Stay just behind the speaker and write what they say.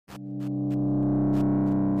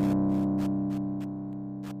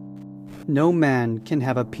No man can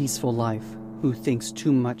have a peaceful life who thinks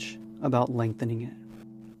too much about lengthening it.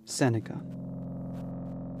 Seneca.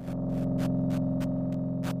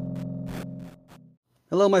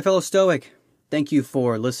 Hello, my fellow Stoic. Thank you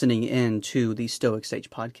for listening in to the Stoic Sage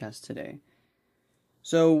podcast today.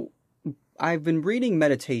 So, I've been reading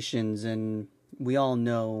Meditations, and we all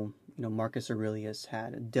know, Marcus Aurelius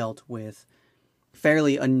had dealt with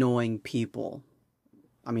fairly annoying people.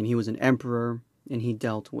 I mean, he was an emperor, and he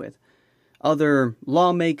dealt with other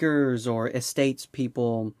lawmakers or estates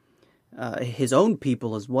people, his own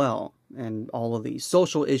people as well, and all of these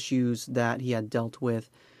social issues that he had dealt with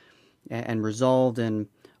and resolved, and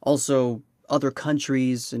also other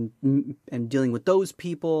countries and dealing with those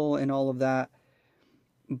people and all of that.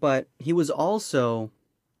 But he was also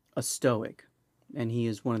a Stoic, and he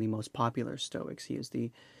is one of the most popular Stoics. He is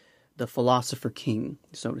the philosopher king,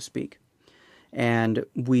 so to speak. And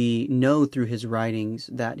we know through his writings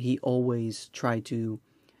that he always tried to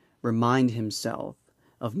remind himself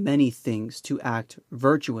of many things, to act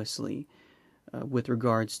virtuously with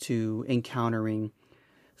regards to encountering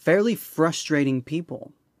fairly frustrating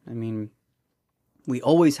people. I mean, we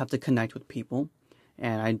always have to connect with people,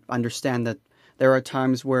 and I understand that there are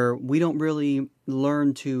times where we don't really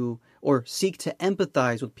learn to or seek to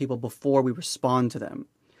empathize with people before we respond to them.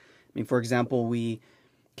 I mean, for example, we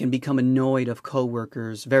can become annoyed of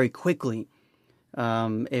coworkers very quickly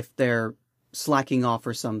if they're slacking off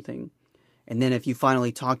or something. And then if you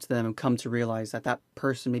finally talk to them and come to realize that that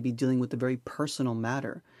person may be dealing with a very personal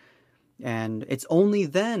matter. And it's only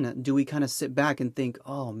then do we kind of sit back and think,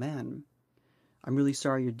 oh man, I'm really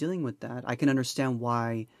sorry you're dealing with that. I can understand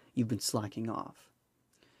why you've been slacking off.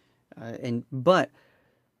 But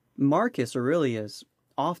Marcus Aurelius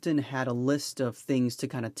often had a list of things to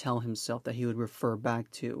kind of tell himself that he would refer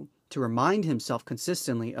back to remind himself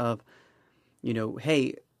consistently of,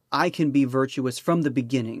 hey, I can be virtuous from the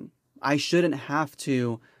beginning. I shouldn't have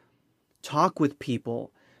to talk with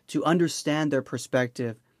people to understand their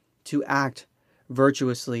perspective, to act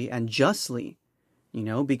virtuously and justly,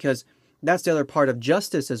 because that's the other part of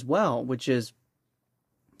justice as well, which is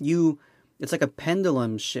it's like a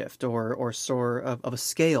pendulum shift or sort of a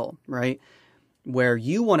scale, right? Where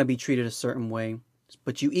you want to be treated a certain way,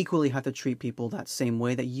 but you equally have to treat people that same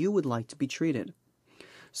way that you would like to be treated.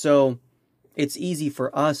 So it's easy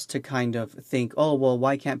for us to kind of think, oh, well,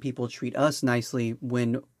 why can't people treat us nicely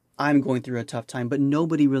when I'm going through a tough time? But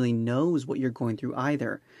nobody really knows what you're going through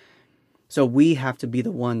either. So we have to be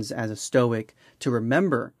the ones as a Stoic to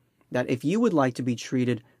remember that if you would like to be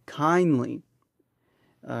treated kindly,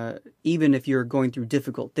 even if you're going through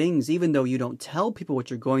difficult things, even though you don't tell people what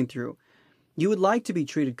you're going through, you would like to be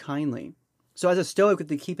treated kindly. So as a Stoic, we have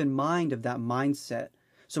to keep in mind of that mindset.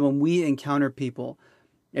 So when we encounter people,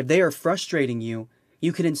 if they are frustrating you,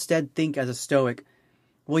 you can instead think as a Stoic,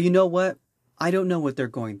 well, you know what? I don't know what they're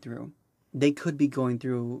going through. They could be going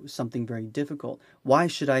through something very difficult. Why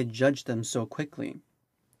should I judge them so quickly?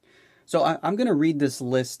 So I'm going to read this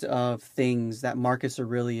list of things that Marcus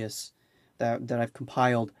Aurelius, that I've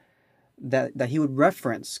compiled, that he would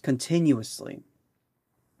reference continuously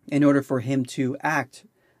in order for him to act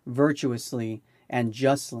virtuously and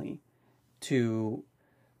justly to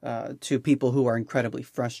people who are incredibly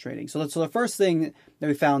frustrating. So the first thing that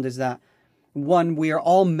we found is that, one, we are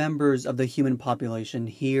all members of the human population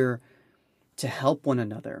here to help one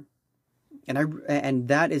another. And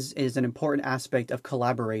that is an important aspect of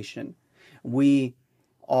collaboration. We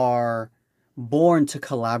are born to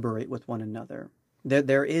collaborate with one another.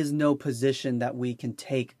 There is no position that we can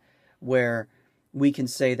take where we can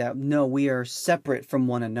say that, no, we are separate from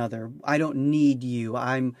one another. I don't need you.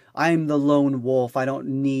 I'm the lone wolf. I don't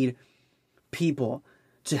need people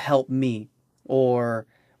to help me, or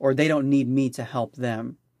they don't need me to help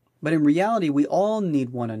them. But in reality, we all need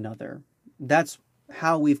one another. That's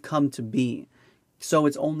how we've come to be. So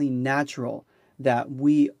it's only natural that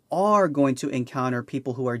we are going to encounter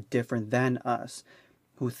people who are different than us,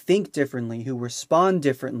 who think differently, who respond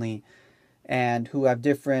differently, and who have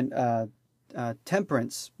different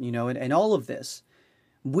temperance, and all of this.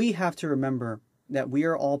 We have to remember that we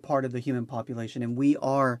are all part of the human population, and we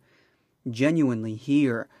are genuinely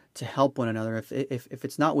here to help one another. If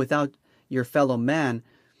it's not without your fellow man,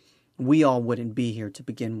 we all wouldn't be here to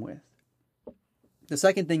begin with. The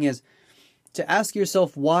second thing is to ask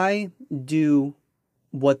yourself, why do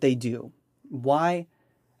what they do?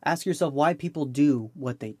 Ask yourself why people do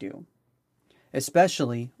what they do,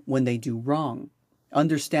 especially when they do wrong.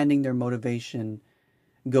 Understanding their motivation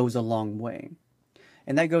goes a long way.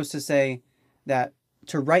 And that goes to say that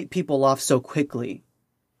to write people off so quickly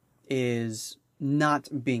is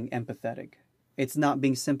not being empathetic. It's not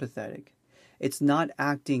being sympathetic. It's not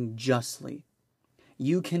acting justly.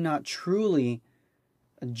 You cannot truly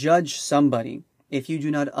judge somebody if you do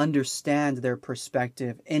not understand their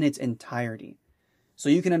perspective in its entirety. So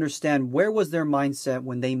you can understand, where was their mindset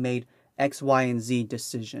when they made X, Y, and Z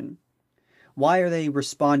decision? Why are they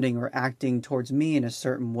responding or acting towards me in a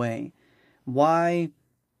certain way? Why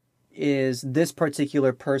is this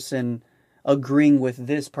particular person agreeing with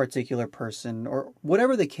this particular person, or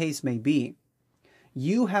whatever the case may be?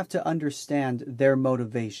 You have to understand their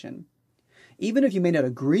motivation. Even if you may not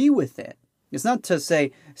agree with it, it's not to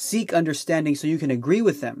say seek understanding so you can agree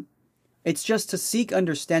with them. It's just to seek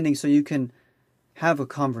understanding so you can have a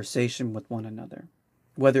conversation with one another,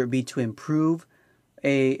 whether it be to improve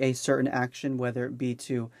a certain action, whether it be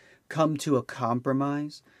to come to a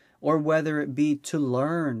compromise, or whether it be to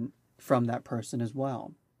learn from that person as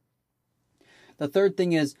well. The third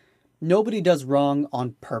thing is, nobody does wrong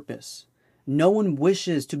on purpose. No one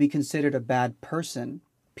wishes to be considered a bad person.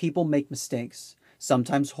 People make mistakes,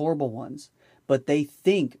 sometimes horrible ones, but they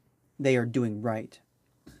think they are doing right.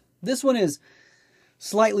 This one is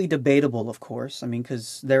slightly debatable, of course. I mean,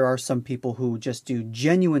 because there are some people who just do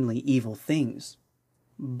genuinely evil things.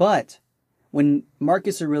 But when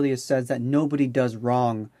Marcus Aurelius says that nobody does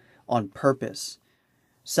wrong on purpose,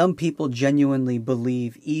 some people genuinely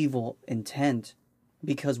believe evil intent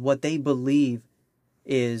because what they believe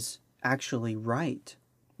is actually right.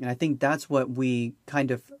 And I think that's what we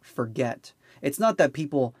kind of forget. It's not that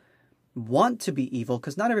people want to be evil,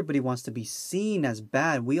 because not everybody wants to be seen as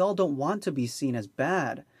bad. We all don't want to be seen as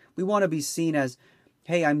bad. We want to be seen as,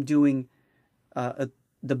 hey, I'm doing the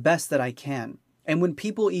best that I can. And when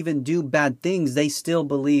people even do bad things, they still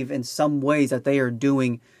believe in some ways that they are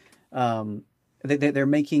doing, they're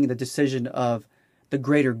making the decision of the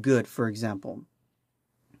greater good, for example.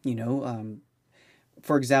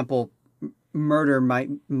 For example, murder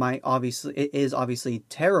might obviously, it is obviously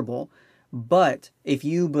terrible, but if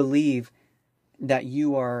you believe that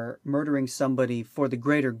you are murdering somebody for the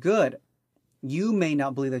greater good, you may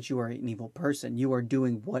not believe that you are an evil person. You are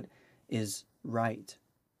doing what is right.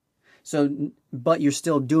 So, but you're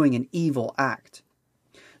still doing an evil act.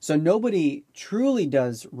 So nobody truly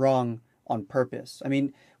does wrong on purpose. I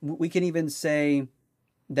mean, we can even say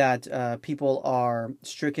that people are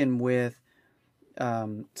stricken with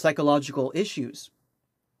psychological issues.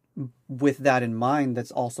 With that in mind,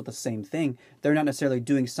 that's also the same thing. They're not necessarily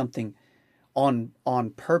doing something on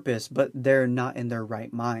purpose, but they're not in their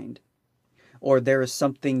right mind. Or there is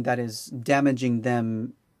something that is damaging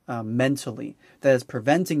them mentally, that is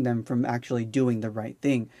preventing them from actually doing the right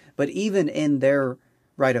thing. But even in their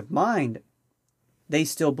right of mind, they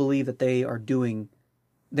still believe that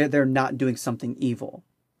they're not doing something evil.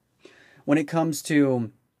 When it comes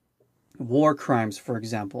to war crimes, for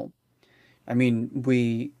example, I mean,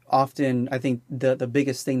 I think the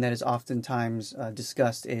biggest thing that is oftentimes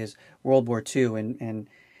discussed is World War II, and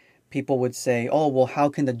people would say, oh, well, how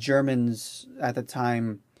can the Germans at the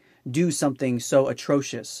time do something so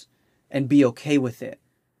atrocious and be okay with it?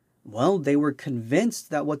 Well, they were convinced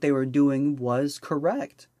that what they were doing was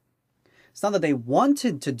correct. It's not that they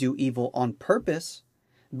wanted to do evil on purpose,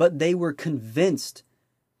 but they were convinced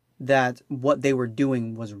that what they were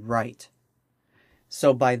doing was right.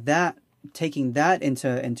 So by that, taking that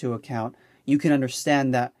into account, you can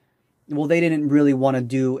understand that, well, they didn't really want to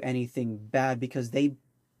do anything bad because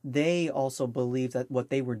they also believed that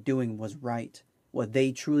what they were doing was right. What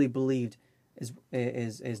they truly believed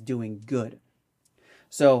is doing good.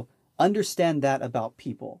 So understand that about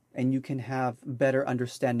people, and you can have better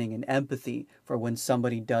understanding and empathy for when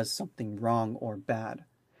somebody does something wrong or bad.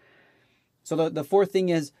 So the fourth thing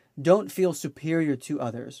is, don't feel superior to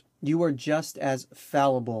others. You are just as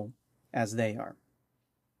fallible as they are.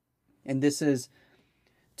 And this is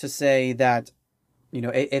to say that,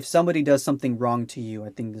 if somebody does something wrong to you, I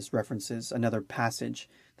think this references another passage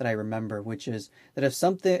that I remember, which is that if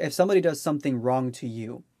somebody does something wrong to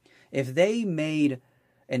you, if they made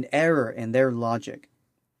an error in their logic,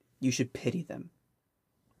 you should pity them,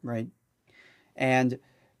 right? And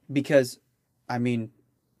because,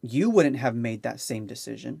 you wouldn't have made that same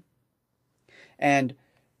decision. And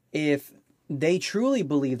if they truly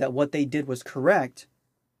believe that what they did was correct,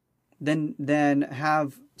 then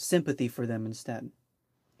have sympathy for them instead.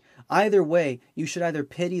 Either way, you should either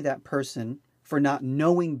pity that person for not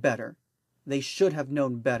knowing better. They should have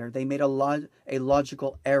known better. They made a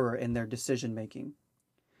logical error in their decision making.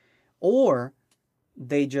 Or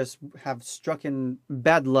they just have struck in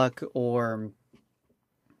bad luck, or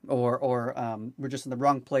we're just in the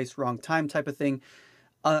wrong place, wrong time type of thing.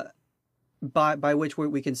 by which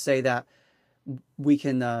we can say that we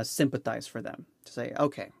can sympathize for them. To say,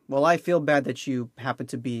 okay, well, I feel bad that you happen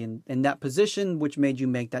to be in that position which made you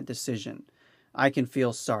make that decision. I can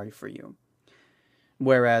feel sorry for you.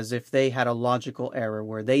 Whereas if they had a logical error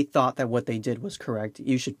where they thought that what they did was correct,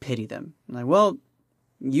 you should pity them. Like, well,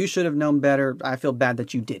 you should have known better. I feel bad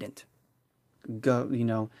that you didn't.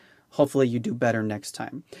 Go, hopefully you do better next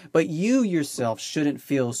time. But you yourself shouldn't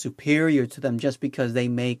feel superior to them just because they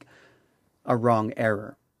make a wrong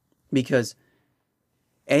error. Because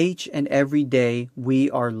each and every day we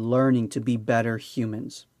are learning to be better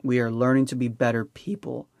humans. We are learning to be better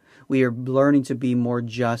people. We are learning to be more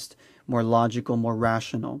just, more logical, more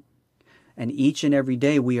rational. And each and every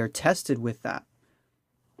day we are tested with that.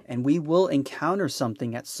 And we will encounter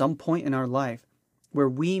something at some point in our life where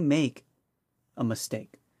we make a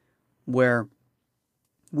mistake, where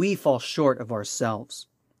we fall short of ourselves,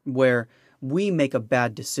 where we make a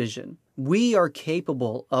bad decision. We are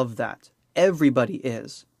capable of that. Everybody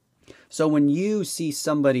is. So when you see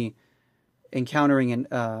somebody encountering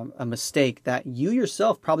a mistake that you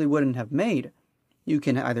yourself probably wouldn't have made, you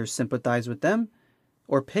can either sympathize with them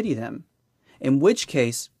or pity them. In which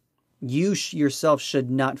case, you yourself should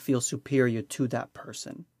not feel superior to that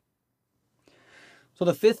person. So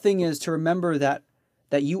the fifth thing is to remember that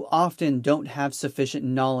you often don't have sufficient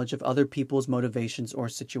knowledge of other people's motivations or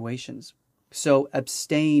situations. So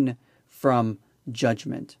abstain from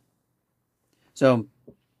judgment. So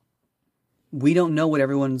we don't know what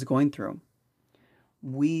everyone's going through.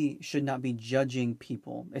 We should not be judging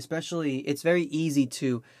people. Especially, it's very easy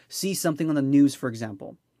to see something on the news, for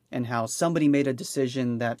example, and how somebody made a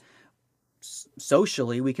decision that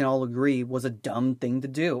socially we can all agree was a dumb thing to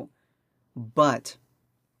do. But,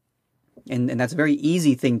 and that's a very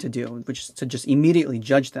easy thing to do, which is to just immediately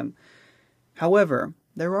judge them. However,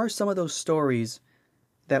 there are some of those stories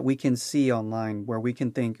that we can see online where we can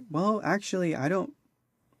think, well, actually, I don't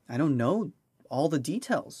know all the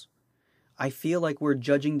details. I feel like we're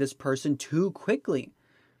judging this person too quickly.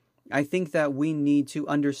 I think that we need to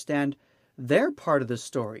understand their part of the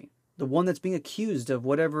story, the one that's being accused of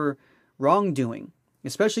whatever wrongdoing,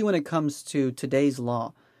 especially when it comes to today's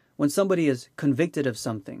law. When somebody is convicted of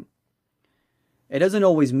something, it doesn't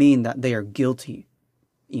always mean that they are guilty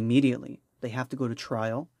immediately. They have to go to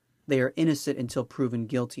trial. They are innocent until proven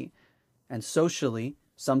guilty. And socially,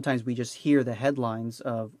 sometimes we just hear the headlines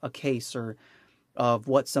of a case or of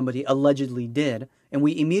what somebody allegedly did, and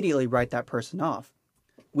we immediately write that person off.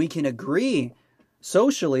 We can agree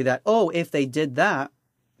socially that, oh, if they did that,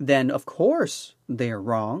 then of course they are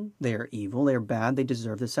wrong, they are evil, they are bad, they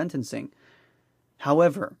deserve the sentencing.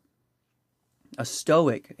 However, a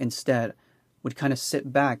Stoic instead would kind of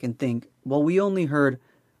sit back and think, well, we only heard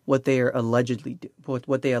what they allegedly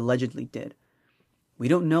did. We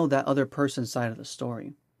don't know that other person's side of the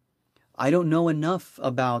story. I don't know enough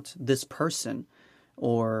about this person,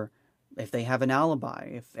 or if they have an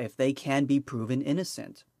alibi, if they can be proven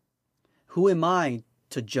innocent. Who am I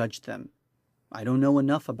to judge them? I don't know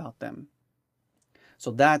enough about them.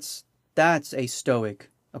 So that's a Stoic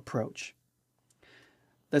approach.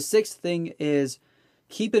 The sixth thing is,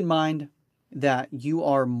 keep in mind that you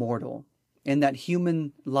are mortal and that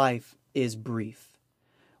human life is brief.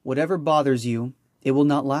 Whatever bothers you, it will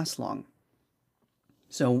not last long.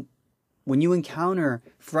 So when you encounter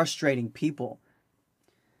frustrating people,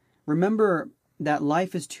 remember that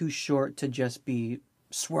life is too short to just be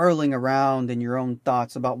swirling around in your own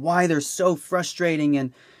thoughts about why they're so frustrating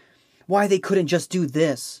and why they couldn't just do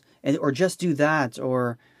this or just do that,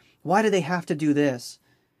 or why do they have to do this?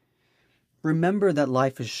 Remember that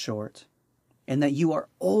life is short and that you are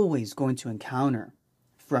always going to encounter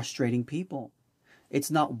frustrating people.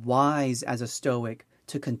 It's not wise as a Stoic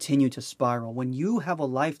to continue to spiral. When you have a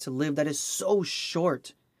life to live that is so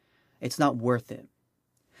short, it's not worth it.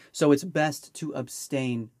 So it's best to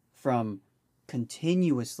abstain from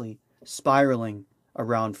continuously spiraling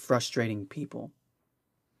around frustrating people.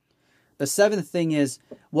 The seventh thing is,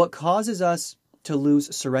 what causes us to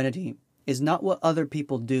lose serenity is not what other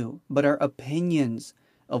people do, but our opinions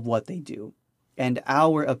of what they do. And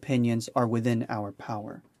our opinions are within our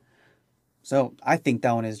power. So I think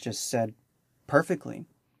that one is just said perfectly.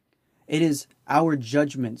 It is our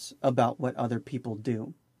judgments about what other people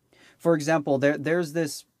do. For example, there's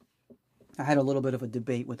this, I had a little bit of a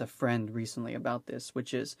debate with a friend recently about this,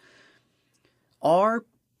 which is, are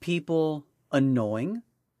people annoying?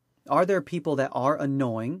 Are there people that are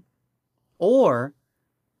annoying? Or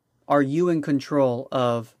are you in control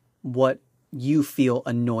of what you feel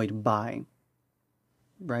annoyed by?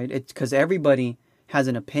 Right? It's because everybody has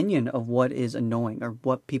an opinion of what is annoying or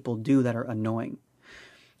what people do that are annoying.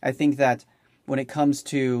 I think that when it comes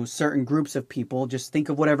to certain groups of people, just think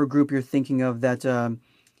of whatever group you're thinking of that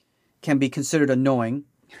can be considered annoying.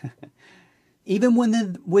 Even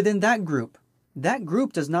within that group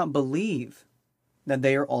does not believe that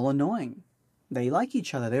they are all annoying. They like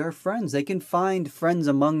each other. They are friends. They can find friends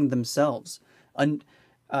among themselves.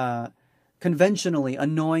 Conventionally,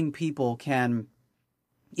 annoying people can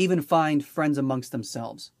even find friends amongst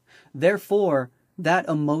themselves. Therefore, that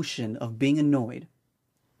emotion of being annoyed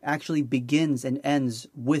actually begins and ends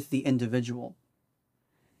with the individual.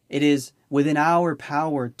 It is within our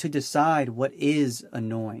power to decide what is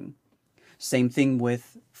annoying. Same thing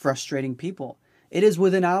with frustrating people. It is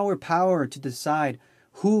within our power to decide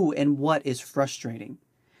who and what is frustrating.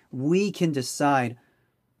 We can decide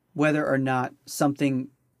whether or not something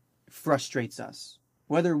frustrates us,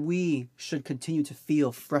 whether we should continue to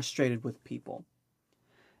feel frustrated with people.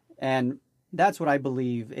 And that's what I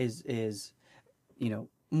believe is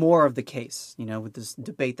more of the case, with this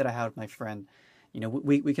debate that I had with my friend.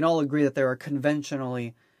 We can all agree that there are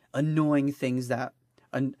conventionally annoying things that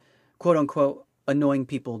quote unquote annoying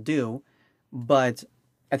people do, but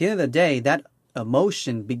at the end of the day, that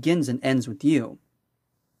emotion begins and ends with you.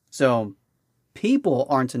 So people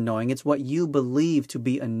aren't annoying. It's what you believe to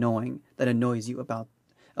be annoying that annoys you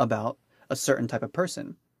about a certain type of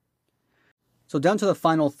person. So down to the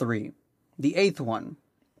final three. The eighth one.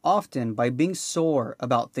 Often, by being sore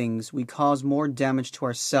about things, we cause more damage to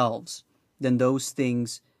ourselves than those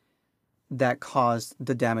things that caused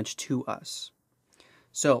the damage to us.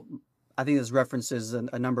 So I think this references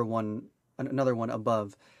another one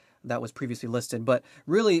above that was previously listed. But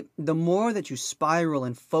really, the more that you spiral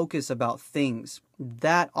and focus about things,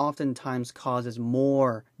 that oftentimes causes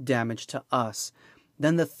more damage to us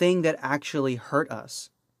than the thing that actually hurt us.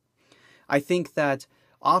 I think that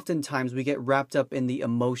oftentimes we get wrapped up in the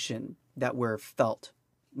emotion that we're felt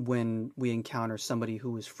when we encounter somebody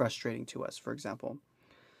who is frustrating to us, for example.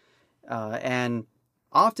 And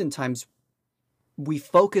oftentimes we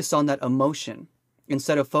focus on that emotion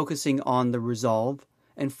instead of focusing on the resolve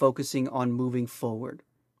and focusing on moving forward.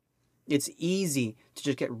 It's easy to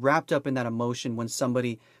just get wrapped up in that emotion when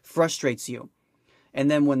somebody frustrates you.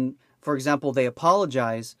 And then when, for example, they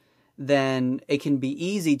apologize, then it can be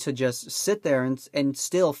easy to just sit there and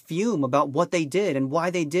still fume about what they did and why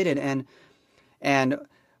they did it and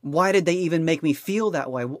why did they even make me feel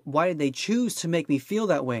that way? Why did they choose to make me feel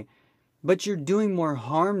that way? But you're doing more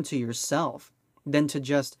harm to yourself than to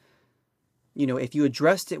just, if you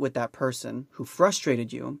addressed it with that person who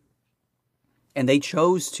frustrated you and they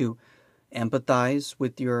chose to empathize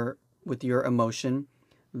with your emotion,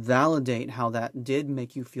 validate how that did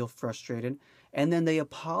make you feel frustrated, and then they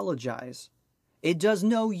apologize. It does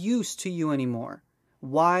no use to you anymore.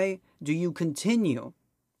 Why do you continue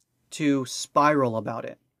to spiral about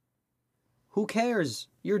it? Who cares?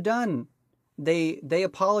 You're done. They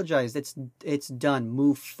apologized. It's done.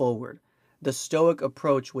 Move forward. The Stoic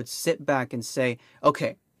approach would sit back and say,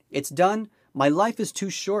 okay, it's done. My life is too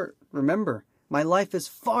short. Remember, my life is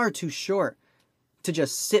far too short to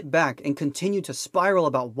just sit back and continue to spiral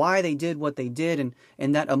about why they did what they did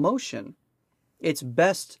and that emotion. It's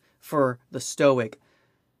best for the Stoic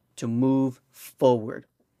to move forward.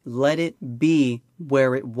 Let it be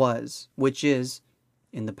where it was, which is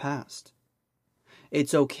in the past.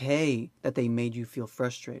 It's okay that they made you feel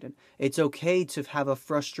frustrated. It's okay to have a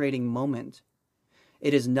frustrating moment.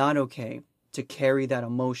 It is not okay to carry that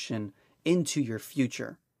emotion into your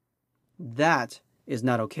future. That is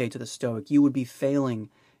not okay to the Stoic. You would be failing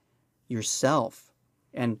yourself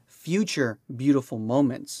and future beautiful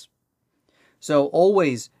moments. So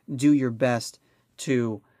always do your best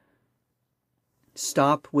to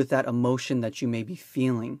stop with that emotion that you may be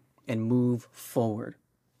feeling and move forward.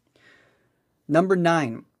 Number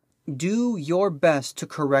 9, do your best to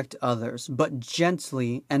correct others, but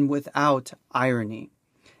gently and without irony,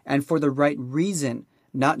 and for the right reason,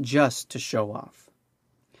 not just to show off.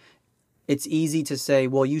 It's easy to say,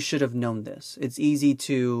 well, you should have known this. It's easy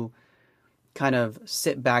to kind of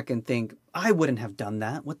sit back and think, I wouldn't have done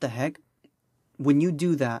that. What the heck? When you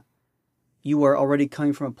do that, you are already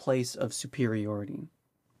coming from a place of superiority.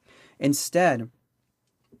 Instead,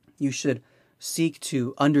 you should seek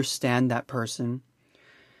to understand that person,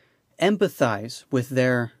 empathize with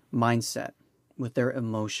their mindset, with their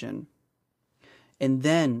emotion, and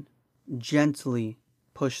then gently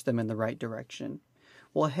push them in the right direction.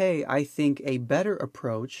 Well, hey, I think a better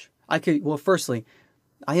approach, firstly,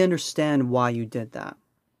 I understand why you did that.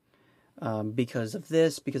 Because of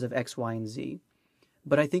this, because of X, Y, and Z.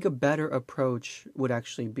 But I think a better approach would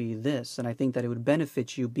actually be this, and I think that it would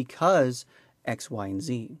benefit you because X, Y, and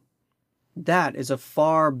Z. That is a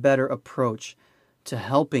far better approach to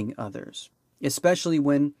helping others, especially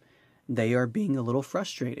when they are being a little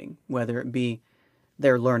frustrating, whether it be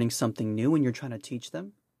they're learning something new and you're trying to teach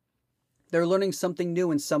them. They're learning something new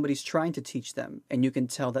and somebody's trying to teach them, and you can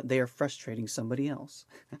tell that they are frustrating somebody else.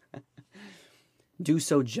 Do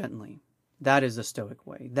so gently. That is the Stoic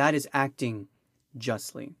way. That is acting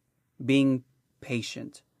justly, being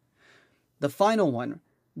patient. The final one,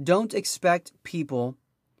 don't expect people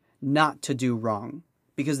not to do wrong,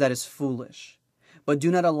 because that is foolish. But do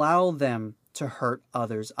not allow them to hurt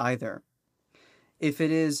others either. If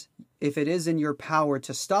it is in your power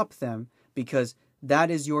to stop them, because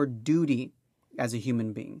that is your duty as a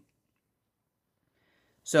human being.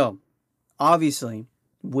 So, obviously,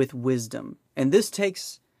 with wisdom. And this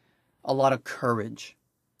takes a lot of courage.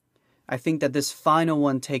 I think that this final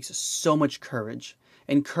one takes so much courage.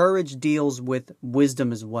 And courage deals with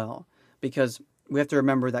wisdom as well. Because we have to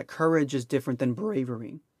remember that courage is different than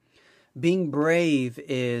bravery. Being brave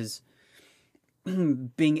is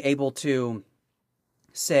being able to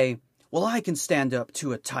say, well, I can stand up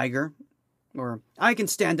to a tiger, or I can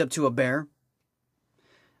stand up to a bear.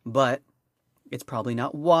 But it's probably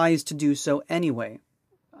not wise to do so anyway.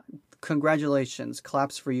 Congratulations,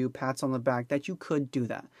 claps for you, pats on the back that you could do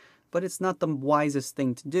that. But it's not the wisest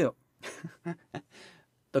thing to do.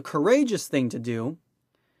 The courageous thing to do,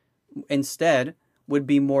 instead, would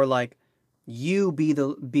be more like you be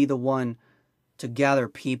the one to gather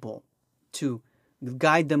people, to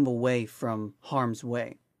guide them away from harm's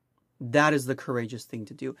way. That is the courageous thing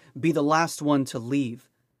to do. Be the last one to leave,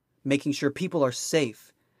 making sure people are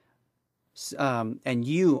safe, and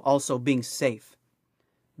you also being safe.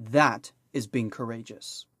 That is being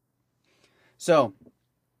courageous. So,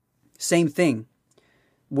 same thing.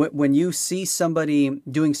 When you see somebody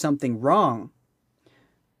doing something wrong,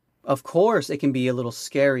 of course it can be a little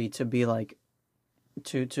scary to be like,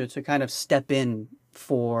 to kind of step in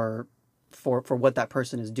for what that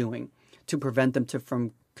person is doing, to prevent them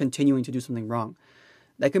from continuing to do something wrong.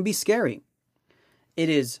 That can be scary. It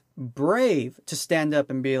is brave to stand up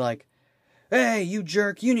and be like, hey, you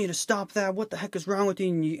jerk, you need to stop that. What the heck is wrong with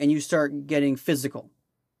you? And you start getting physical.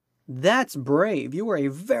 That's brave. You are a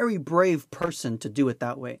very brave person to do it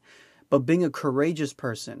that way. But being a courageous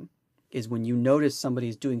person is when you notice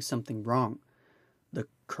somebody's doing something wrong. The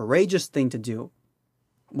courageous thing to do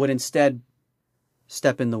would instead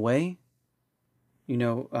step in the way.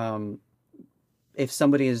 If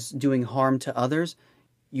somebody is doing harm to others,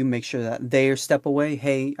 you make sure that they step away.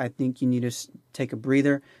 Hey, I think you need to take a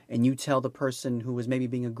breather. And you tell the person who is maybe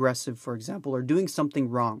being aggressive, for example, or doing something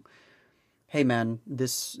wrong. Hey, man,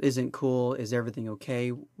 this isn't cool. Is everything okay?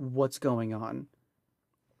 What's going on?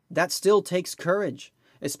 That still takes courage,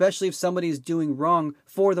 especially if somebody is doing wrong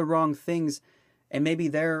for the wrong things. And maybe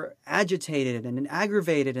they're agitated and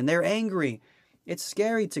aggravated and they're angry. It's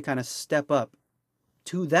scary to kind of step up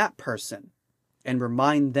to that person and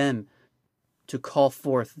remind them to call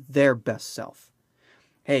forth their best self.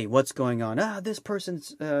 Hey, what's going on? This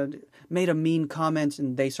person's made a mean comment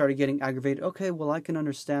and they started getting aggravated. Okay, well, I can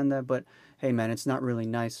understand that, but hey, man, it's not really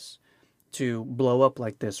nice to blow up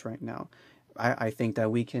like this right now. I think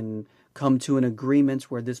that we can come to an agreement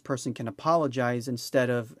where this person can apologize instead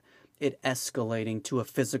of it escalating to a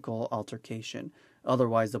physical altercation.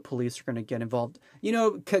 Otherwise, the police are going to get involved.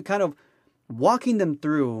 Kind of walking them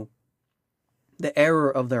through the error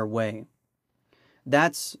of their way.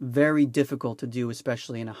 That's very difficult to do,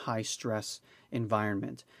 especially in a high-stress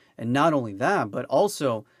environment. And not only that, but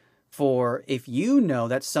also for if you know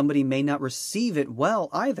that somebody may not receive it well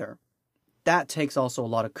either. That takes also a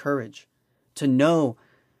lot of courage to know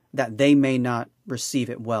that they may not receive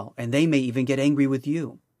it well, and they may even get angry with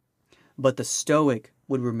you. But the Stoic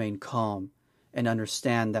would remain calm and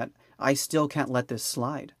understand that I still can't let this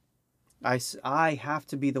slide. I have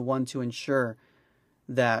to be the one to ensure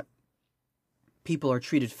that people are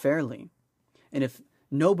treated fairly. And if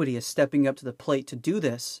nobody is stepping up to the plate to do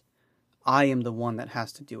this, I am the one that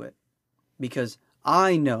has to do it. Because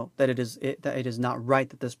I know that it is not right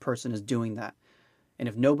that this person is doing that. And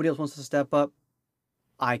if nobody else wants to step up,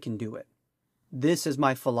 I can do it. This is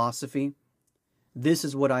my philosophy. This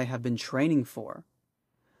is what I have been training for.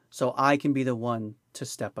 So I can be the one to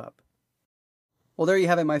step up. Well, there you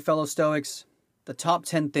have it, my fellow Stoics. The top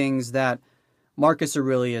 10 things that Marcus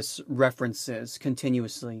Aurelius references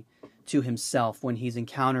continuously to himself when he's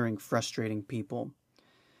encountering frustrating people.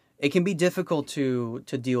 It can be difficult to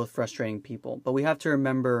deal with frustrating people, but we have to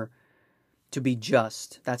remember to be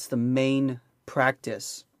just. That's the main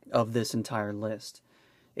practice of this entire list.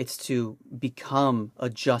 It's to become a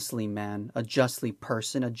justly man, a justly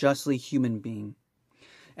person, a justly human being.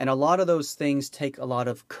 And a lot of those things take a lot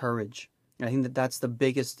of courage. And I think that that's the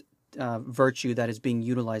biggest virtue that is being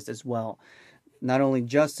utilized as well. Not only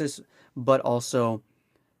justice, but also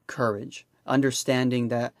courage. Understanding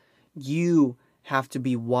that you have to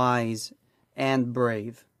be wise and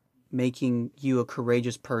brave, making you a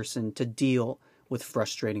courageous person to deal with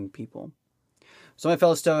frustrating people. So my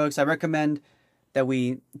fellow Stoics, I recommend that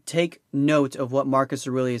we take note of what Marcus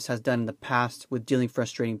Aurelius has done in the past with dealing with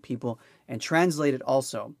frustrating people and translate it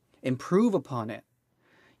also. Improve upon it.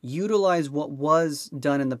 Utilize what was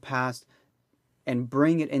done in the past and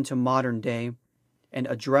bring it into modern day and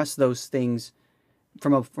address those things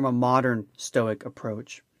from a modern Stoic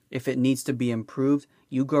approach. If it needs to be improved,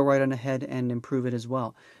 you go right on ahead and improve it as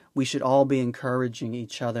well. We should all be encouraging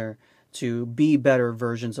each other to be better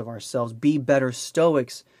versions of ourselves, be better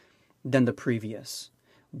Stoics than the previous.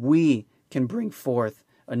 We can bring forth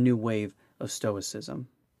a new wave of Stoicism.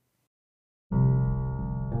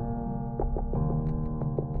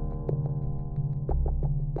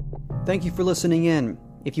 Thank you for listening in.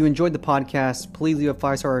 If you enjoyed the podcast, please leave a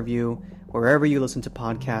 5-star review wherever you listen to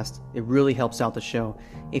podcasts. It really helps out the show.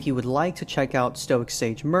 If you would like to check out Stoic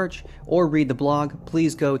Sage merch or read the blog,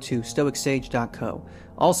 please go to stoicsage.co.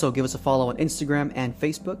 Also, give us a follow on Instagram and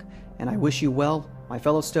Facebook, and I wish you well, my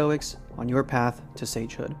fellow Stoics, on your path to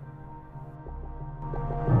sagehood.